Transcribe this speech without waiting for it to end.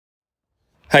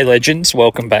Hey legends,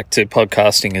 welcome back to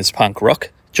Podcasting is Punk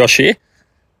Rock. Josh here.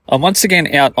 I'm once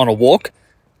again out on a walk,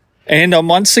 and I'm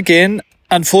once again,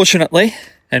 unfortunately,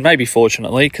 and maybe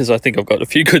fortunately, because I think I've got a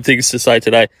few good things to say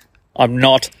today, I'm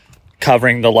not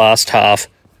covering the last half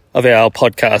of our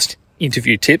podcast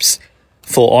interview tips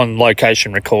for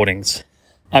on-location recordings.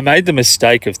 I made the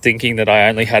mistake of thinking that I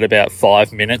only had about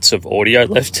 5 minutes of audio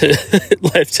left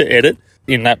to edit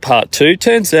in that part 2.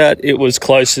 Turns out it was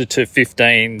closer to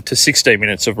 15 to 16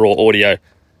 minutes of raw audio.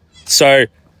 So,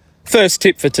 first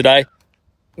tip for today,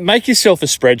 make yourself a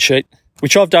spreadsheet,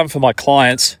 which I've done for my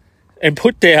clients, and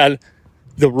put down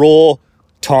the raw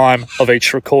time of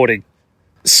each recording.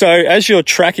 So as you're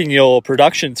tracking your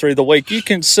production through the week, you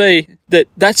can see that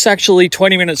that's actually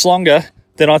 20 minutes longer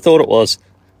than I thought it was.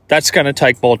 That's going to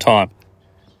take more time.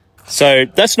 So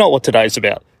that's not what today's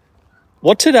about.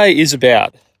 What today is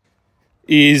about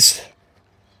is,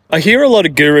 I hear a lot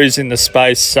of gurus in the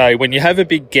space say when you have a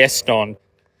big guest on,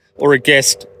 or a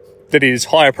guest that is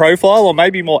higher profile or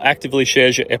maybe more actively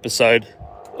shares your episode,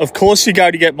 of course you're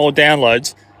going to get more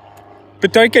downloads,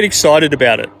 but don't get excited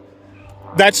about it.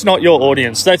 That's not your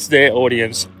audience, that's their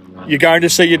audience. You're going to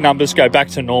see your numbers go back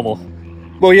to normal.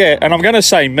 Well, yeah, and I'm going to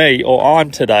say me or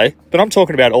I'm today, but I'm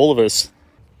talking about all of us.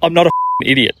 I'm not a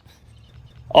idiot.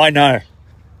 I know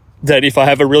that if I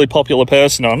have a really popular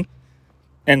person on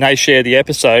and they share the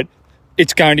episode,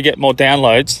 it's going to get more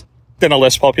downloads than a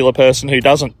less popular person who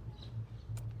doesn't.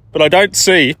 But I don't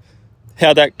see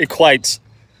how that equates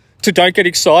to don't get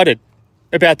excited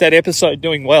about that episode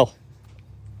doing well.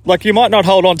 Like, you might not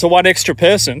hold on to one extra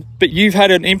person, but you've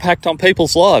had an impact on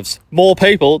people's lives, more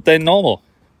people than normal.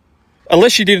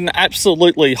 Unless you did an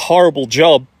absolutely horrible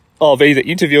job of either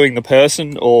interviewing the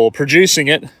person or producing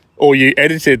it, or you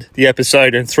edited the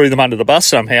episode and threw them under the bus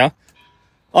somehow,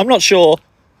 I'm not sure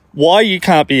why you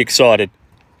can't be excited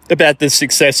about the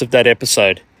success of that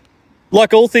episode.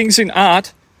 Like all things in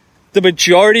art, the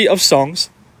majority of songs,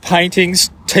 paintings,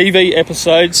 TV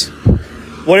episodes,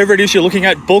 whatever it is you're looking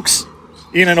at, books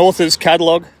in an author's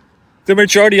catalogue, the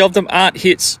majority of them aren't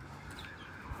hits.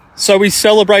 So we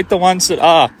celebrate the ones that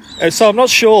are. And so I'm not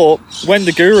sure when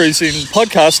the gurus in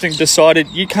podcasting decided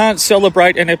you can't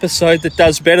celebrate an episode that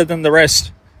does better than the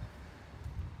rest.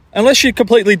 Unless you're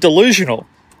completely delusional.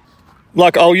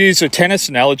 Like, I'll use a tennis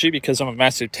analogy because I'm a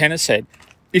massive tennis head.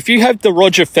 If you have the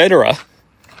Roger Federer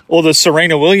or the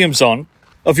Serena Williams on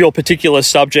of your particular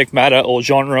subject matter or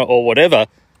genre or whatever,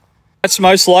 that's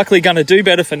most likely going to do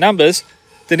better for numbers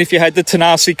than if you had the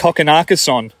Tanasi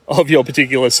Kokkinakis on of your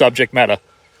particular subject matter.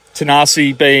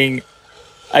 Tanasi being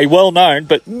a well-known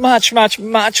but much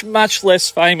less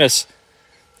famous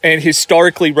and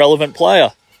historically relevant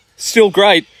player. Still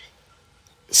great.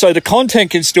 So the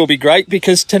content can still be great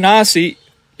because Tanasi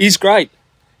is great.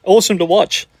 Awesome to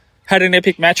watch. Had an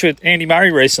epic match with Andy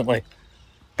Murray recently.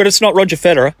 But it's not Roger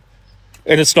Federer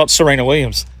and it's not Serena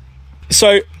Williams.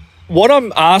 So what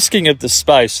I'm asking of the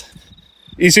space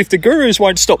is, if the gurus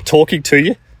won't stop talking to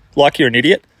you like you're an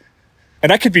idiot, and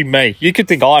that could be me. You could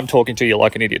think I'm talking to you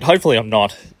like an idiot. Hopefully I'm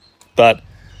not. But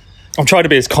I'm trying to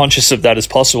be as conscious of that as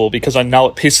possible because I know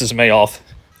it pisses me off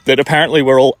that apparently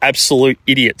we're all absolute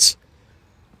idiots.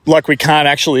 Like we can't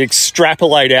actually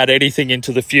extrapolate out anything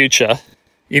into the future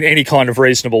in any kind of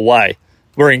reasonable way.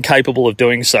 We're incapable of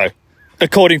doing so,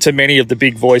 according to many of the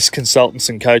big voice consultants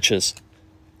and coaches.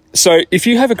 So if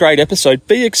you have a great episode,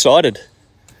 be excited.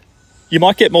 You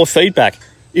might get more feedback.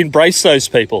 Embrace those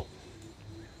people.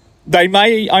 They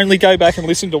may only go back and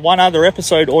listen to one other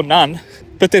episode or none,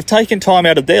 but they've taken time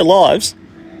out of their lives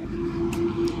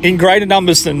in greater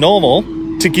numbers than normal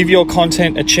to give your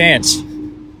content a chance.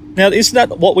 Now, isn't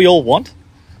that what we all want?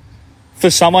 For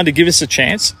someone to give us a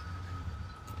chance?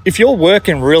 If you're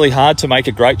working really hard to make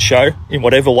a great show, in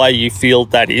whatever way you feel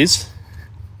that is,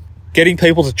 getting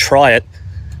people to try it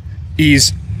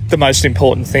is the most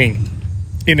important thing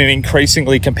in an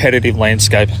increasingly competitive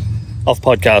landscape of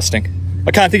podcasting.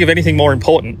 I can't think of anything more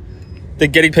important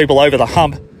than getting people over the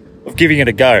hump of giving it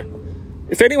a go.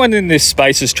 If anyone in this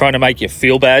space is trying to make you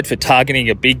feel bad for targeting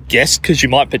a big guest because you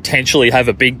might potentially have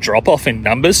a big drop-off in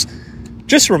numbers,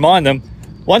 just remind them,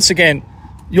 once again,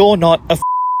 you're not a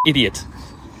idiot.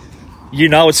 You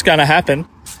know it's going to happen,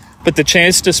 but the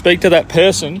chance to speak to that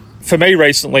person, for me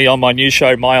recently on my new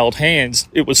show, My Old Hands,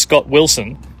 it was Scott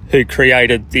Wilson, who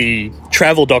created the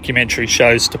travel documentary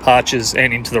shows Departures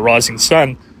and Into the Rising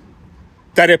Sun.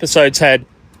 That episode's had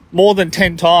more than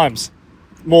 10 times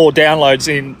more downloads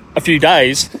in a few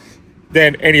days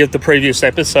than any of the previous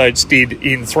episodes did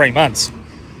in 3 months.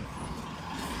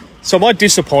 So am I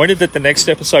disappointed that the next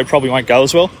episode probably won't go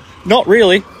as well? Not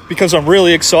really, because I'm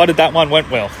really excited that one went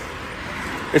well.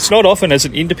 It's not often as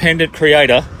an independent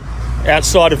creator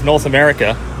outside of North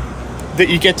America that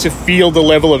you get to feel the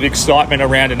level of excitement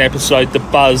around an episode, the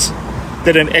buzz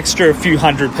that an extra few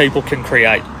hundred people can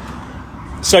create.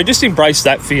 So just embrace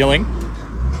that feeling,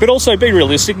 but also be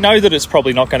realistic. Know that it's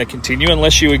probably not going to continue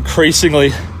unless you increasingly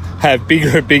have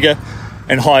bigger and bigger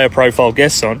and higher profile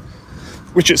guests on,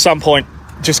 which at some point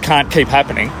just can't keep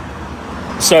happening.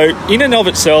 So in and of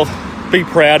itself, be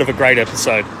proud of a great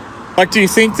episode. Like, do you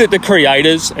think that the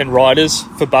creators and writers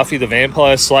for Buffy the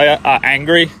Vampire Slayer are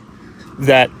angry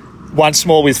that Once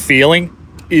More with Feeling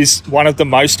is one of the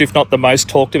most, if not the most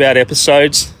talked about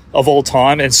episodes of all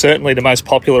time, and certainly the most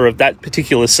popular of that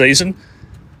particular season,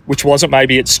 which wasn't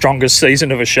maybe its strongest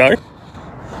season of a show?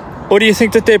 Or do you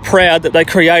think that they're proud that they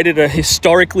created a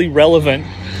historically relevant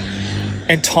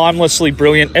and timelessly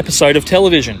brilliant episode of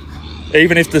television,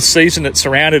 even if the season that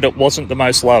surrounded it wasn't the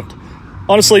most loved?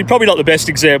 Honestly, probably not the best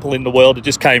example in the world. It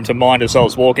just came to mind as I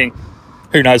was walking.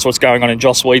 Who knows what's going on in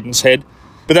Joss Whedon's head?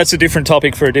 But that's a different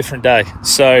topic for a different day.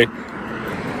 So,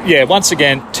 yeah, once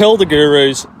again, tell the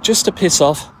gurus just to piss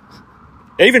off.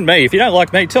 Even me, if you don't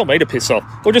like me, tell me to piss off.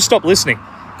 Or just stop listening.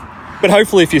 But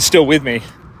hopefully, if you're still with me,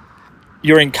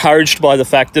 you're encouraged by the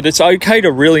fact that it's okay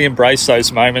to really embrace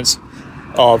those moments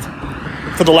of,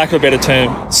 for the lack of a better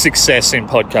term, success in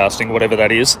podcasting, whatever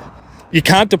that is. You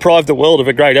can't deprive the world of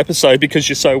a great episode because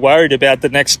you're so worried about the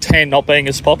next 10 not being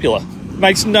as popular.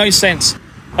 Makes no sense.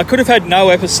 I could have had no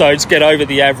episodes get over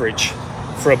the average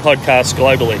for a podcast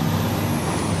globally.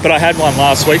 But I had one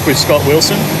last week with Scott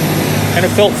Wilson, and it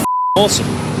felt awesome.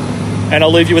 And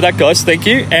I'll leave you with that, guys. Thank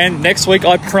you. And next week,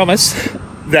 I promise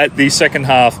that the second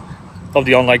half of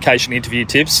the on-location interview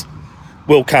tips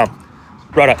will come.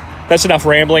 Righto, that's enough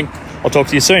rambling. I'll talk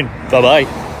to you soon.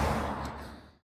 Bye-bye.